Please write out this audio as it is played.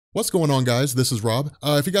What's going on, guys? This is Rob.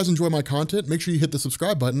 If you guys enjoy my content, make sure you hit the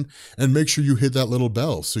subscribe button and make sure you hit that little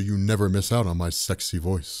bell so you never miss out on my sexy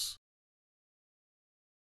voice.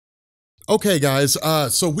 Okay, guys,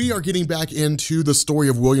 so we are getting back into the story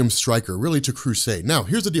of William Stryker, really to Crusade. Now,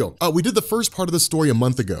 here's the deal. We did the first part of the story a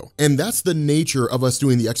month ago, and that's the nature of us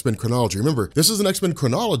doing the X-Men chronology. Remember, this is an X-Men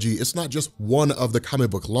chronology. It's not just one of the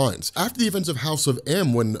comic book lines. After the events of House of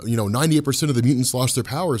M, when, 98% of the mutants lost their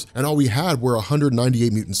powers, and all we had were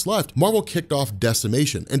 198 mutants left, Marvel kicked off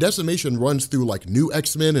Decimation. And Decimation runs through like New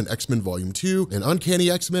X-Men and X-Men Volume 2 and Uncanny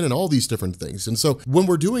X-Men and all these different things. And so when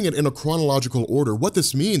we're doing it in a chronological order, what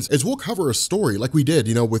this means is we'll cover a story like we did,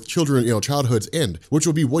 with Childhood's End, which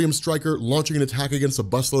will be William Stryker launching an attack against a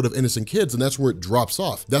busload of innocent kids, and that's where it drops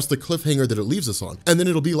off. That's the cliffhanger that it leaves us on. And then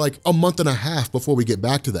it'll be like a month and a half before we get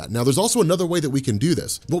back to that. Now, there's also another way that we can do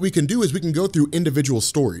this. What we can do is we can go through individual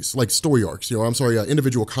stories, like story arcs,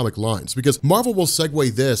 individual comic lines, because Marvel will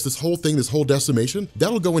segue this whole Decimation,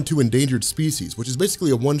 that'll go into Endangered Species, which is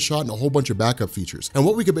basically a one-shot and a whole bunch of backup features. And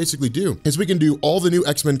what we could basically do is we can do all the new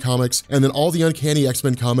X-Men comics, and then all the Uncanny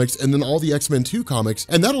X-Men comics, and then all the X-Men 2 comics,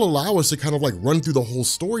 and that'll allow us to kind of like run through the whole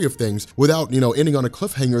story of things without, ending on a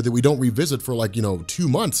cliffhanger that we don't revisit for 2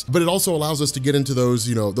 months. But it also allows us to get into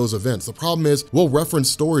those, those events. The problem is we'll reference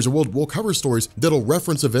stories, or we'll cover stories that'll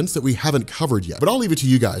reference events that we haven't covered yet. But I'll leave it to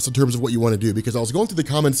you guys in terms of what you want to do, because I was going through the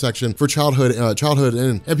comment section for Childhood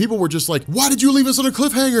End, and people were just like, why did you leave us on a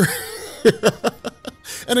cliffhanger?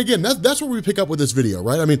 And again, that's where we pick up with this video,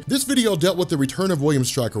 right? I mean, this video dealt with the return of William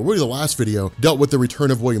Stryker. Really, the last video dealt with the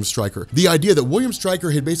return of William Stryker. The idea that William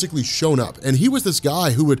Stryker had basically shown up, and he was this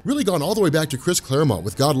guy who had really gone all the way back to Chris Claremont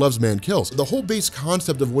with God Loves, Man Kills. The whole base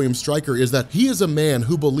concept of William Stryker is that he is a man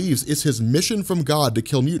who believes it's his mission from God to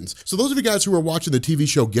kill mutants. So those of you guys who are watching the TV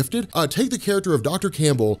show Gifted, take the character of Dr.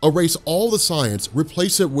 Campbell, erase all the science,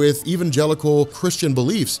 replace it with evangelical Christian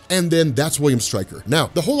beliefs, and then that's William Stryker. Now,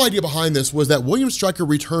 the whole idea behind this was that William Stryker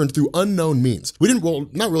returned through unknown means.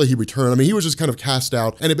 Not really he returned. I mean, he was just kind of cast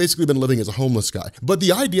out and had basically been living as a homeless guy. But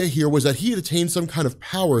the idea here was that he had attained some kind of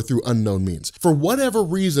power through unknown means. For whatever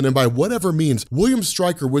reason and by whatever means, William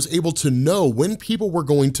Stryker was able to know when people were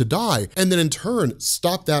going to die and then in turn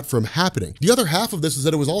stop that from happening. The other half of this is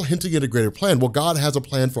that it was all hinting at a greater plan. Well, God has a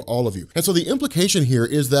plan for all of you. And so the implication here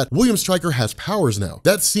is that William Stryker has powers now.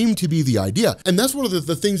 That seemed to be the idea. And that's one of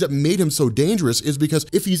the things that made him so dangerous, is because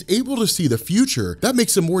if he's able to see the future, that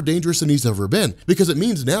makes him more dangerous than he's ever been, because it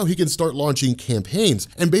means now he can start launching campaigns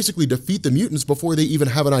and basically defeat the mutants before they even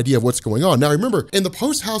have an idea of what's going on. Now remember, in the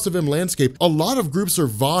post-House of M landscape, a lot of groups are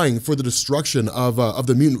vying for the destruction of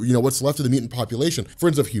the mutant, what's left of the mutant population.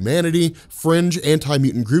 Friends of Humanity, fringe,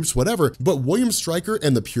 anti-mutant groups, whatever. But William Stryker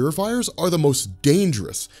and the Purifiers are the most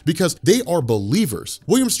dangerous because they are believers.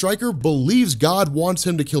 William Stryker believes God wants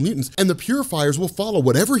him to kill mutants, and the Purifiers will follow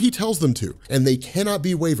whatever he tells them to, and they cannot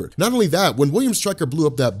be wavered. Not only that, when William Stryker blew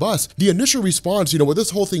up that bus, the initial response, with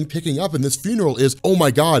this whole thing picking up in this funeral is, oh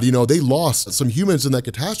my God, they lost some humans in that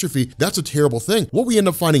catastrophe. That's a terrible thing. What we end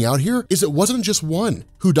up finding out here is it wasn't just one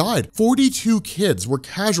who died. 42 kids were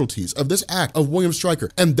casualties of this act of William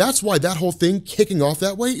Stryker. And that's why that whole thing kicking off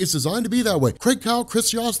that way is designed to be that way. Craig Kyle,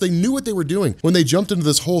 Chris Yoss, they knew what they were doing when they jumped into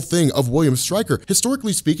this whole thing of William Stryker.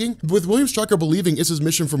 Historically speaking, with William Stryker believing it's his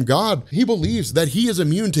mission from God, he believes that he is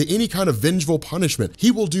immune to any kind of vengeful punishment.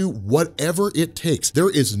 He will do whatever it takes. There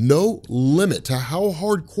is no limit to how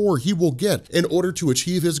hardcore he will get in order to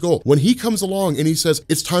achieve his goal. When he comes along and he says,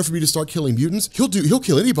 it's time for me to start killing mutants, he'll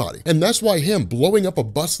kill anybody. And that's why him blowing up a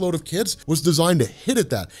busload of kids was designed to hit at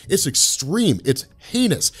that. It's extreme, it's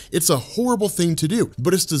heinous, it's a horrible thing to do,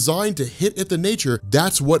 but it's designed to hit at the nature.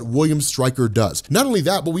 That's what William Stryker does. Not only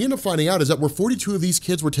that, but we end up finding out is that where 42 of these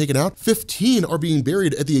kids were taken out, 15 are being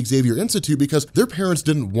buried at the Xavier Institute because their parents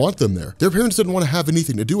didn't want them there. Their parents didn't want to have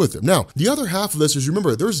anything to do with them. Now, the other half of this is,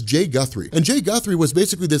 remember, there's Jay Guthrie. And Jay Guthrie was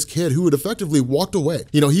basically this kid who had effectively walked away.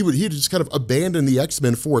 He had just kind of abandoned the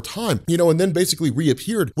X-Men for a time, and then basically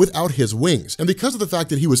reappeared without his wings. And because of the fact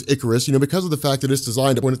that he was Icarus, because of the fact that it's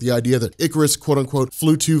designed to point at the idea that Icarus, quote unquote,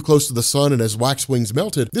 flew too close to the sun and his wax wings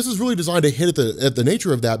melted, this is really designed to hit at the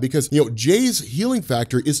nature of that, because, Jay's healing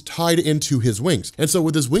factor is tied into his wings. And so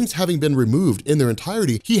with his wings having been removed in their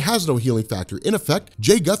entirety, he has no healing factor. In effect,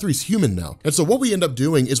 Jay Guthrie's human now. And so what we end up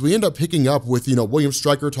doing is we end up picking up with with, William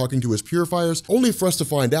Stryker talking to his purifiers, only for us to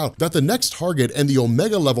find out that the next target and the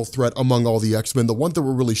Omega level threat among all the X-Men, the one that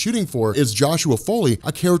we're really shooting for, is Joshua Foley,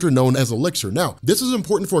 a character known as Elixir. Now, this is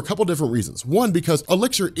important for a couple different reasons. One, because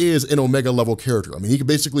Elixir is an Omega level character. I mean, he can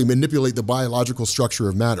basically manipulate the biological structure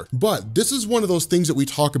of matter. But this is one of those things that we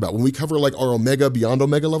talk about when we cover like our Omega Beyond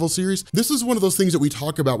Omega level series. This is one of those things that we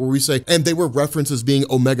talk about where we say, and they were referenced as being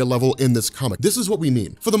Omega level in this comic. This is what we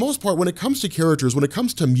mean. For the most part, when it comes to characters, when it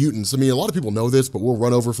comes to mutants, I mean, a lot of people know this, but we'll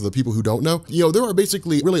run over for the people who don't know. There are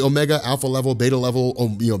basically really Omega, Alpha level, Beta level,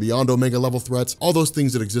 Beyond Omega level threats, all those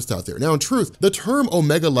things that exist out there. Now, in truth, the term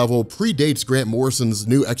Omega level predates Grant Morrison's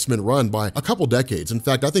new X-Men run by a couple decades. In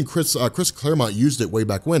fact, I think Chris Claremont used it way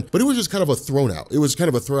back when, but it was just kind of a thrown out. It was kind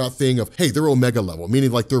of a throw out thing of, hey, they're Omega level,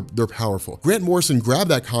 meaning like they're powerful. Grant Morrison grabbed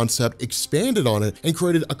that concept, expanded on it, and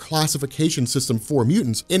created a classification system for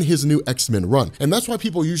mutants in his new X-Men run. And that's why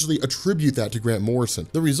people usually attribute that to Grant Morrison.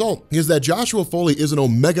 The result is that Joshua Foley is an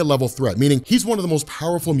Omega level threat, meaning he's one of the most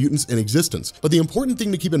powerful mutants in existence. But the important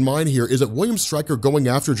thing to keep in mind here is that William Stryker going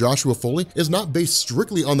after Joshua Foley is not based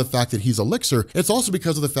strictly on the fact that he's Elixir. It's also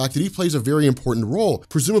because of the fact that he plays a very important role.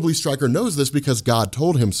 Presumably Stryker knows this because God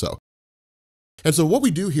told him so. And so what we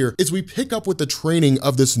do here is we pick up with the training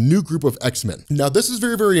of this new group of X-Men. Now, this is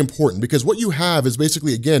very, very important because what you have is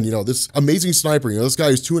basically, again, this amazing sniper, this guy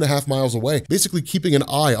is 2.5 miles away, basically keeping an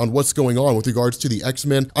eye on what's going on with regards to the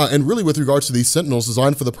X-Men and really with regards to these Sentinels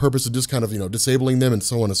designed for the purpose of just kind of, disabling them and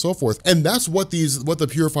so on and so forth. And that's what the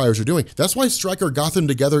Purifiers are doing. That's why Stryker got them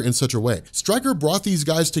together in such a way. Stryker brought these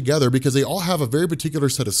guys together because they all have a very particular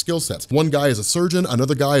set of skill sets. One guy is a surgeon,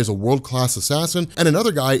 another guy is a world-class assassin, and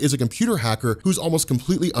another guy is a computer hacker who's almost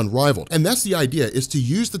completely unrivaled. And that's the idea, is to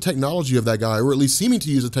use the technology of that guy, or at least seeming to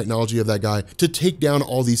use the technology of that guy, to take down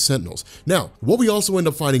all these Sentinels. Now, what we also end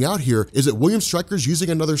up finding out here is that William Stryker's using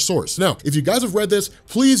another source. Now, if you guys have read this,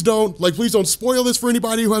 please don't spoil this for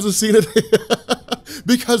anybody who hasn't seen it.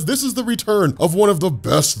 Because this is the return of one of the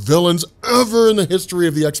best villains ever in the history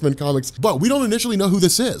of the X-Men comics. But we don't initially know who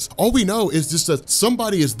this is. All we know is just that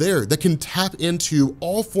somebody is there that can tap into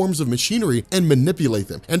all forms of machinery and manipulate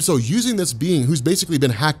them. And so using this being who's basically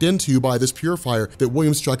been hacked into by this purifier that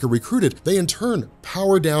William Stryker recruited, they in turn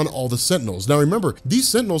power down all the Sentinels. Now remember, these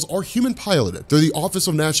Sentinels are human piloted. They're the Office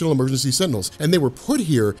of National Emergency Sentinels, and they were put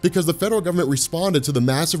here because the federal government responded to the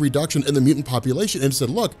massive reduction in the mutant population and said,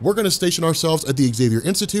 look, we're gonna station ourselves at the Xavier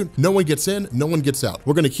Institute. No one gets in, no one gets out.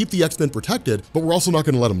 We're gonna keep the X-Men protected, but we're also not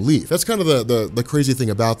gonna let them leave. That's kind of the crazy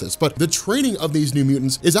thing about this. But the training of these new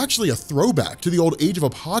mutants is actually a throwback to the old Age of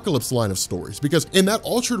Apocalypse line of stories, because in that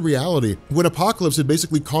altered reality, when Apocalypse had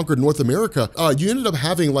basically conquered North America, you ended up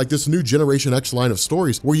having like this new Generation X line of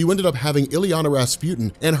stories where you ended up having Illyana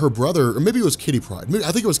Rasputin and her brother, or maybe it was Kitty Pryde.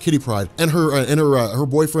 I think it was Kitty Pryde and her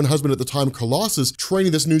boyfriend, husband at the time, Colossus,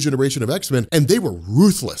 training this new generation of X-Men, and they were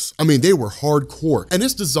ruthless. I mean, they were hardcore, and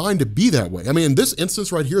it's designed to be that way. I mean, in this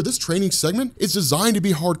instance right here, this training segment is designed to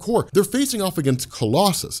be hardcore. They're facing off against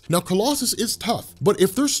Colossus. Now, Colossus is tough, but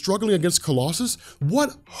if they're struggling against Colossus,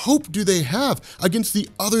 what hope do they have against the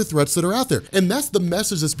other threats that are out there? And that's the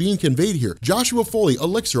message that's being conveyed here. Joshua Foley,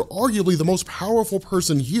 Elixir, arguably the most powerful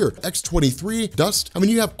person here, X-23, Dust. I mean,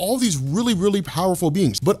 you have all these really, really powerful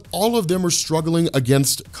beings, but all of them are struggling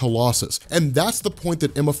against Colossus. And that's the point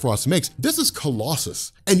that Emma Frost makes. This is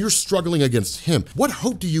Colossus, and you're struggling against him. What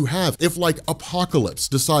hope do you have if, like, Apocalypse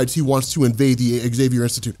decides he wants to invade the Xavier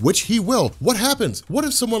Institute, which he will? What happens? What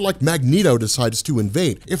if someone like Magneto decides to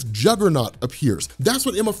invade? If Juggernaut appears? That's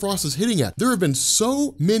what Emma Frost is hitting at. There have been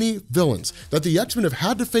so many villains that the X-Men have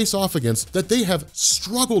had to face off against that they have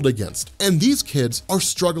struggled against. And these kids are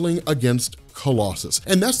struggling against Colossus.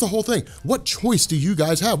 And that's the whole thing. What choice do you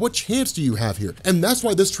guys have? What chance do you have here? And that's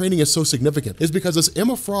why this training is so significant, is because it's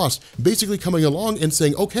Emma Frost basically coming along and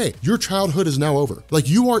saying, okay, your childhood is now over. Like,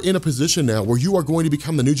 you are in a position now where you are going to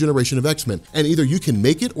become the new generation of X-Men, and either you can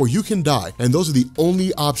make it or you can die. And those are the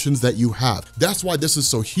only options that you have. That's why this is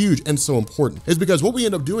so huge and so important, is because what we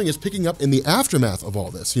end up doing is picking up in the aftermath of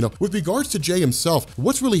all this. With regards to Jay himself,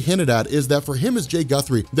 what's really hinted at is that for him as Jay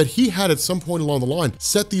Guthrie, that he had at some point along the line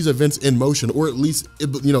set these events in motion, or at least,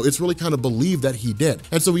 it's really kind of believed that he did.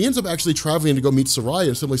 And so he ends up actually traveling to go meet Soraya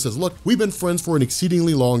and simply says, look, we've been friends for an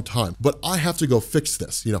exceedingly long time, but I have to go fix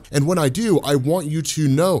this, and when I do, I want you to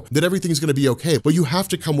know that everything's gonna be okay, but you have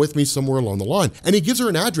to come with me somewhere along the line. And he gives her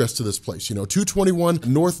an address to this place, 221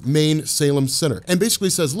 North Main Salem Center, and basically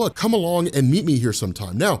says, look, come along and meet me here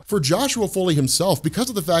sometime. Now, for Joshua Foley himself, because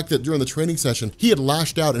of the fact that during the training session, he had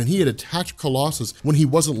lashed out and he had attacked Colossus when he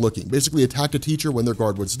wasn't looking, basically attacked a teacher when their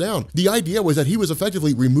guard was down, the idea idea was that he was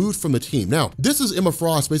effectively removed from the team. Now, this is Emma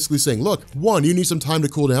Frost basically saying, look, one, you need some time to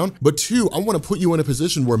cool down, but two, I want to put you in a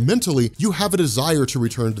position where mentally you have a desire to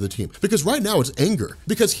return to the team. Because right now it's anger,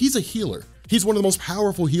 because he's a healer. He's one of the most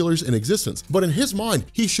powerful healers in existence, but in his mind,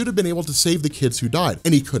 he should have been able to save the kids who died,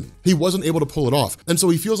 and he couldn't. He wasn't able to pull it off, and so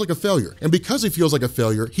he feels like a failure. And because he feels like a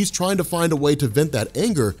failure, he's trying to find a way to vent that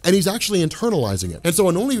anger, and he's actually internalizing it. And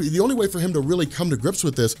so the only way for him to really come to grips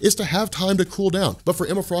with this is to have time to cool down, but for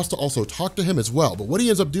Emma Frost to also talk to him as well. But what he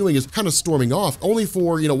ends up doing is kind of storming off, only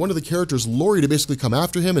for, one of the characters, Lori, to basically come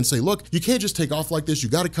after him and say, look, you can't just take off like this. You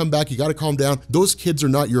got to come back. You got to calm down. Those kids are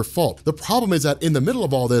not your fault. The problem is that in the middle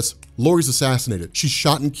of all this, Lori's assassinated. She's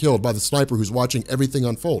shot and killed by the sniper who's watching everything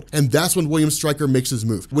unfold. And that's when William Stryker makes his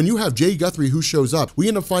move. When you have Jay Guthrie who shows up, we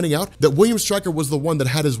end up finding out that William Stryker was the one that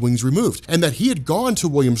had his wings removed and that he had gone to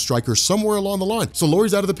William Stryker somewhere along the line. So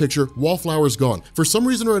Lori's out of the picture, Wallflower's gone. For some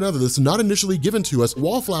reason or another that's not initially given to us,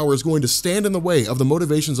 Wallflower is going to stand in the way of the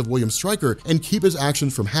motivations of William Stryker and keep his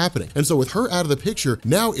actions from happening. And so with her out of the picture,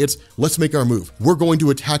 now it's, let's make our move. We're going to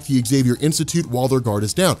attack the Xavier Institute while their guard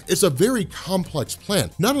is down. It's a very complex plan.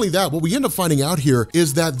 Not only that, what we end up finding out here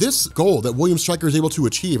is that this goal that William Stryker is able to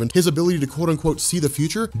achieve and his ability to quote unquote see the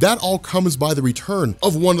future, that all comes by the return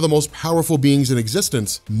of one of the most powerful beings in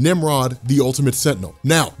existence, Nimrod, the Ultimate Sentinel.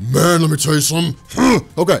 Now, man, let me tell you something.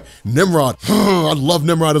 Okay, Nimrod, I love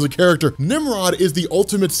Nimrod as a character. Nimrod is the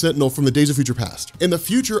Ultimate Sentinel from the Days of Future Past. In the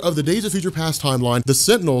future of the Days of Future Past timeline, the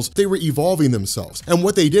Sentinels, they were evolving themselves. And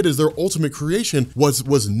what they did is their ultimate creation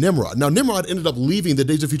was Nimrod. Now, Nimrod ended up leaving the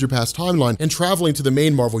Days of Future Past timeline and traveling to the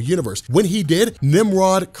main Marvel universe. When he did,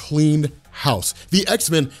 Nimrod cleaned house. The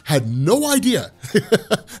X-Men had no idea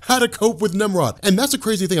how to cope with Nimrod. And that's a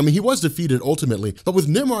crazy thing. I mean, he was defeated ultimately, but with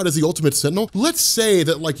Nimrod as the Ultimate Sentinel, let's say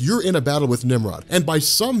that like you're in a battle with Nimrod and by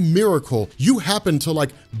some miracle, you happen to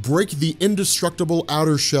like break the indestructible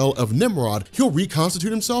outer shell of Nimrod, he'll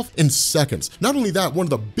reconstitute himself in seconds. Not only that, one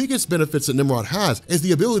of the biggest benefits that Nimrod has is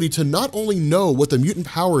the ability to not only know what the mutant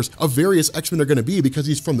powers of various X-Men are going to be because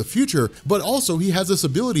he's from the future, but also he has this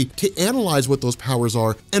ability to analyze what those powers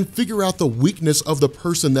are and figure out the weakness of the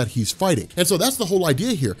person that he's fighting. And so that's the whole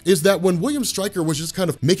idea here, is that when William Stryker was just kind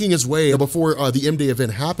of making his way before the M-Day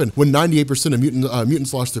event happened, when 98% of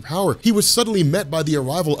mutants lost their power, he was suddenly met by the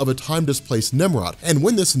arrival of a time-displaced Nimrod. And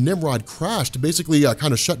when this Nimrod crashed, basically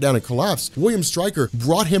kind of shut down and collapsed, William Stryker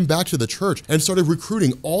brought him back to the church and started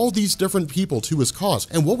recruiting all these different people to his cause.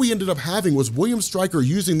 And what we ended up having was William Stryker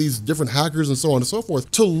using these different hackers and so on and so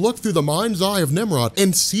forth to look through the mind's eye of Nimrod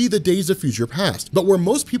and see the Days of Future Past. But where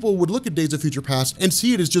most people would look at Days of Future Past and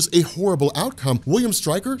see it as just a horrible outcome, William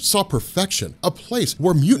Stryker saw perfection, a place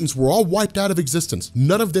where mutants were all wiped out of existence.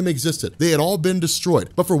 None of them existed. They had all been destroyed.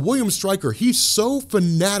 But for William Stryker, he's so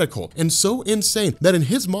fanatical and so insane that in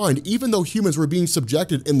his mind, even though humans were being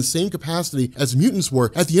subjected in the same capacity as mutants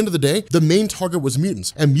were, at the end of the day, the main target was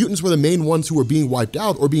mutants, and mutants were the main ones who were being wiped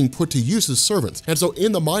out or being put to use as servants. And so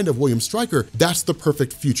in the mind of William Stryker, that's the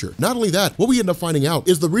perfect future. Not only that, what we end up finding out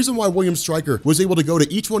is the reason why William Stryker was able to go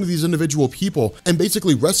to each one of these individual people and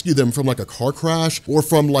basically rescue them from like a car crash or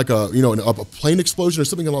from like a plane explosion or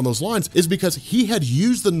something along those lines is because he had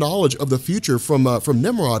used the knowledge of the future from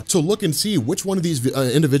Nimrod to look and see which one of these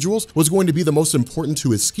individuals was going to be the most important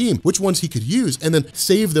to his scheme, which ones he could use, and then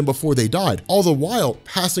save them before they died, all the while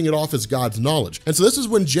passing it off as God's knowledge. And so this is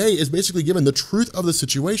when Jay is basically given the truth of the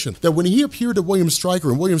situation, that when he appeared to William Stryker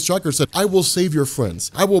and William Stryker said, I will save your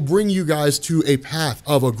friends, I will bring you guys to a path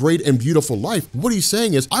of a great and beautiful life, what he's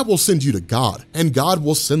saying is, I will send you to God, and God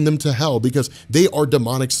will send them to hell because they are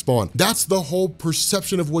demonic spawn. That's the whole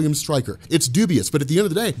perception of William Stryker. It's dubious, but at the end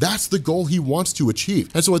of the day, that's the goal he wants to achieve.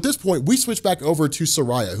 And so at this point, we switch back over to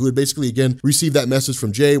Soraya, who had basically, again, received that message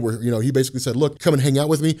from Jay where, he basically said, look, come and hang out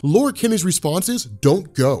with me. Laura Kinney's response is,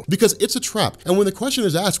 don't go, because it's a trap. And when the question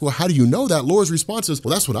is asked, well, how do you know that? Laura's response is,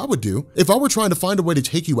 well, that's what I would do. If I were trying to find a way to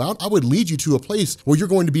take you out, I would lead you to a place where you're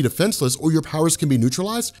going to be defenseless or your powers can be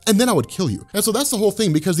neutralized, and then I would kill you. And so that's the whole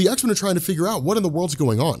thing, because the X-Men are trying to figure out what in the world's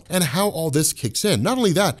going on and how all this kicks in. Not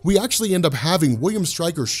only that, we actually end up having William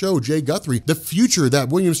Stryker show Jay Guthrie the future that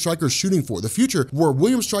William Stryker is shooting for, the future where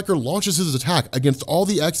William Stryker launches his attack against all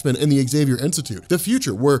the X-Men in the Xavier Institute, the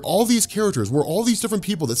future where all these characters, where all these different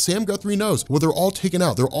people that Sam Guthrie knows, where they're all taken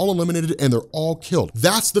out, they're all eliminated, and they're all killed.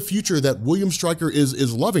 That's the future that William Stryker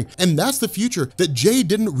is loving, and that's the future that Jay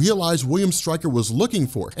didn't realize William Stryker was looking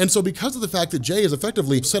for. And so because of the fact that Jay has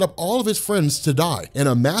effectively set up all of his friends to die in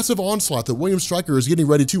a massive massive onslaught that William Stryker is getting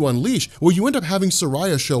ready to unleash, well, you end up having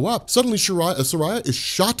Soraya show up. Suddenly, Soraya is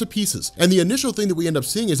shot to pieces. And the initial thing that we end up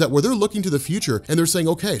seeing is that where they're looking to the future and they're saying,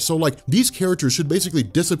 okay, so like these characters should basically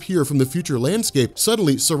disappear from the future landscape,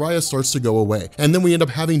 suddenly Soraya starts to go away. And then we end up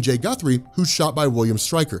having Jay Guthrie, who's shot by William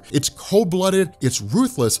Stryker. It's cold-blooded, it's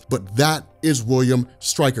ruthless, but that is William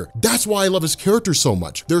Stryker. That's why I love his character so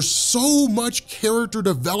much. There's so much character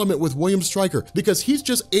development with William Stryker because he's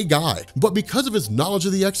just a guy. But because of his knowledge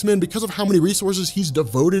of the X-Men, because of how many resources he's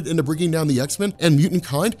devoted into bringing down the X-Men and mutant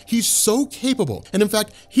kind, he's so capable. And in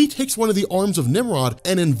fact, he takes one of the arms of Nimrod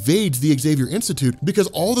and invades the Xavier Institute because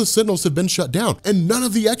all the Sentinels have been shut down and none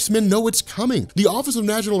of the X-Men know it's coming. The Office of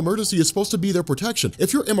National Emergency is supposed to be their protection.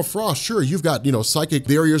 If you're Emma Frost, sure, you've got, psychic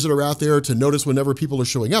barriers that are out there to notice whenever people are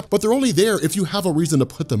showing up, but they're only there if you have a reason to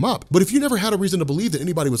put them up. But if you never had a reason to believe that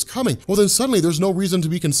anybody was coming, well then suddenly there's no reason to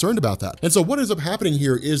be concerned about that. And so what ends up happening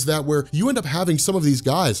here is that where you end up having some of these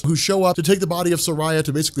guys who show up to take the body of Soraya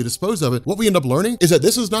to basically dispose of it, what we end up learning is that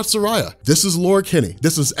this is not Soraya. This is Laura Kinney.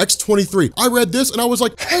 This is X-23. I read this and I was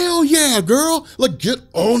like, hell yeah, girl. Like, get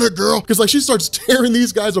on it, girl. Because like she starts tearing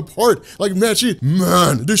these guys apart. Like, man, she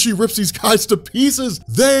rips these guys to pieces.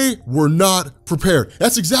 They were not prepared.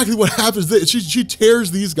 That's exactly what happens. She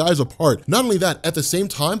tears these guys apart. Not only that, at the same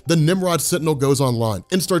time, the Nimrod Sentinel goes online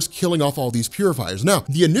and starts killing off all these purifiers. Now,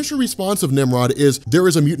 the initial response of Nimrod is, there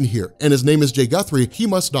is a mutant here, and his name is Jay Guthrie, he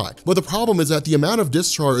must die. But the problem is that the amount of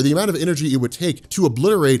discharge, or the amount of energy it would take to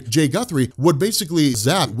obliterate Jay Guthrie would basically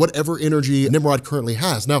zap whatever energy Nimrod currently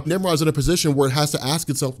has. Now, Nimrod's in a position where it has to ask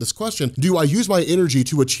itself this question, do I use my energy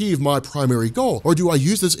to achieve my primary goal, or do I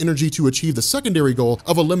use this energy to achieve the secondary goal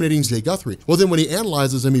of eliminating Jay Guthrie? Well, then when he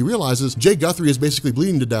analyzes him, he realizes Jay Guthrie is basically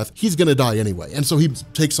bleeding to death. He's gonna die anyway. And so he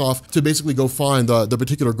takes off to basically go find the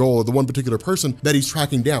particular goal or the one particular person that he's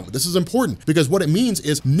tracking down. But this is important because what it means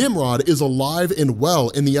is Nimrod is alive and well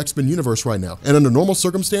in the X-Men universe right now. And under normal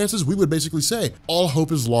circumstances, we would basically say all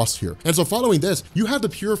hope is lost here. And so following this, you have the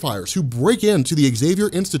Purifiers who break into the Xavier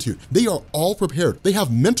Institute. They are all prepared. They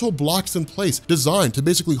have mental blocks in place designed to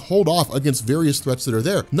basically hold off against various threats that are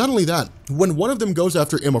there. Not only that, when one of them goes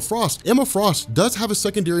after Emma Frost does have a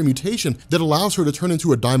secondary mutation that allows her to turn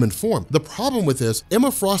into a diamond form. The problem with this,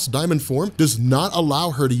 Emma Frost's diamond form does not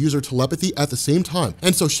allow her to use her telepathy at the same time.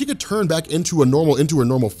 And so she could turn back into her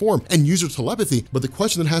normal form and use her telepathy, but the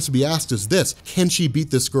question that has to be asked is this, can she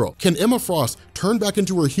beat this girl? Can Emma Frost turn back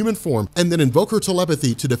into her human form and then invoke her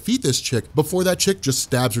telepathy to defeat this chick before that chick just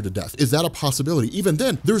stabs her to death? Is that a possibility? Even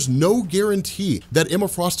then, there's no guarantee that Emma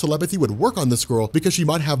Frost's telepathy would work on this girl because she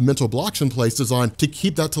might have mental blocks in place designed to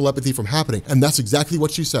keep that telepathy from happening. And that's exactly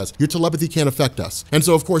what she says. Your telepathy can't affect us. And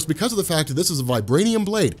so of course, because of the fact that this is a vibranium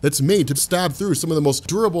blade that's made to stab through some of the most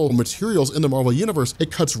durable materials in the Marvel universe,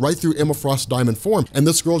 it cuts right through Emma Frost's diamond form, and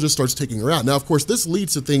this girl just starts taking her out. Now, of course, this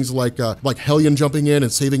leads to things like Hellion jumping in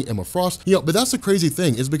and saving Emma Frost, but that's the crazy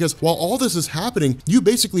thing is because while all this is happening, you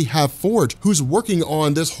basically have Forge who's working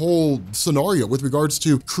on this whole scenario with regards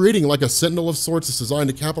to creating like a sentinel of sorts that's designed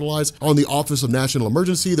to capitalize on the Office of National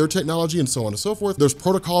Emergency, their technology, and so on and so forth. There's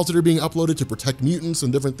protocols that are being uploaded to protect mutants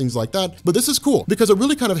and different things like that. But this is cool because it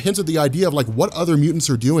really kind of hints at the idea of like what other mutants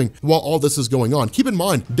are doing while all this is going on. Keep in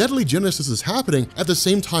mind, Deadly Genesis is happening at the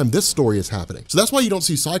same time this story is happening. So that's why you don't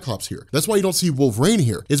see Cyclops here. That's why you don't see Wolverine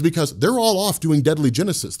here, is because they're all off doing Deadly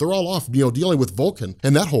Genesis. They're all off, dealing with Vulcan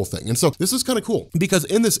and that whole thing. And so this is kind of cool because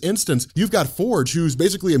in this instance, you've got Forge, who's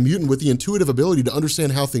basically a mutant with the intuitive ability to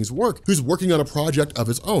understand how things work, who's working on a project of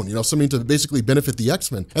his own, something to basically benefit the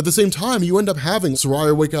X-Men. At the same time, you end up having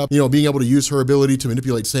Soraya wake up, being able to use her ability to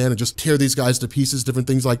manipulate sand and just tear these guys to pieces, different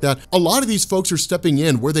things like that. A lot of these folks are stepping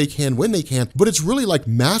in where they can, when they can, but it's really like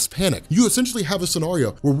mass panic. You essentially have a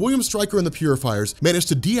scenario where William Stryker and the Purifiers managed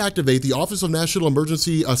to deactivate the Office of National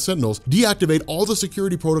Emergency Sentinels, deactivate all the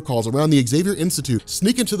security protocols around the Xavier Institute,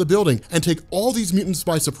 sneak into the building and take all these mutants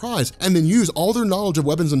by surprise, and then use all their knowledge of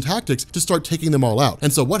weapons and tactics to start taking them all out.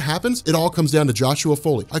 And so what happens? It all comes down to Joshua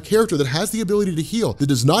Foley, a character that has the ability to heal, that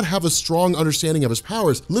does not have a strong understanding of his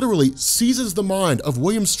powers, literally seizes the mind of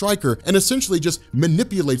William Stryker and essentially just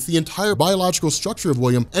manipulates the entire biological structure of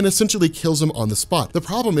William and essentially kills him on the spot. The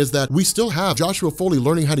problem is that we still have Joshua Foley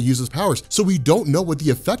learning how to use his powers, so we don't know what the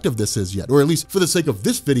effect of this is yet, or at least for the sake of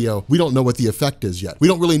this video, we don't know what the effect is yet. We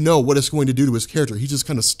don't really know what it's going to do to his character. He's just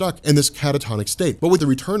kind of stuck in this catatonic state. But with the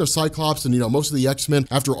return of Cyclops and most of the X-Men,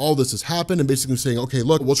 after all this has happened and basically saying, okay,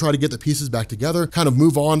 look, we'll try to get the pieces back together, kind of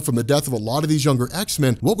move on from the death of a lot of these younger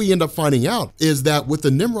X-Men, what we end up finding out is that with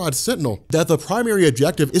the Nimrod Sentinel, that the primary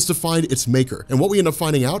objective is to find its maker. And what we end up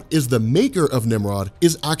finding out is the maker of Nimrod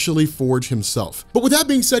is actually Forge himself. But with that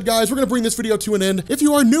being said, guys, we're gonna bring this video to an end. If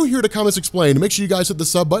you are new here to Comics Explained, make sure you guys hit the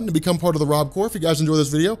sub button to become part of the Rob Corps. If you guys enjoy this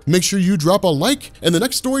video, make sure you drop a like. And the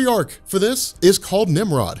next story arc for this is called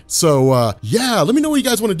Nimrod. So yeah, let me know what you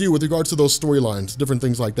guys want to do with regards to those storylines, different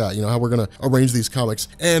things like that, you know, how we're gonna arrange these comics.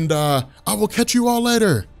 And I will catch you all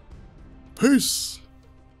later. Peace.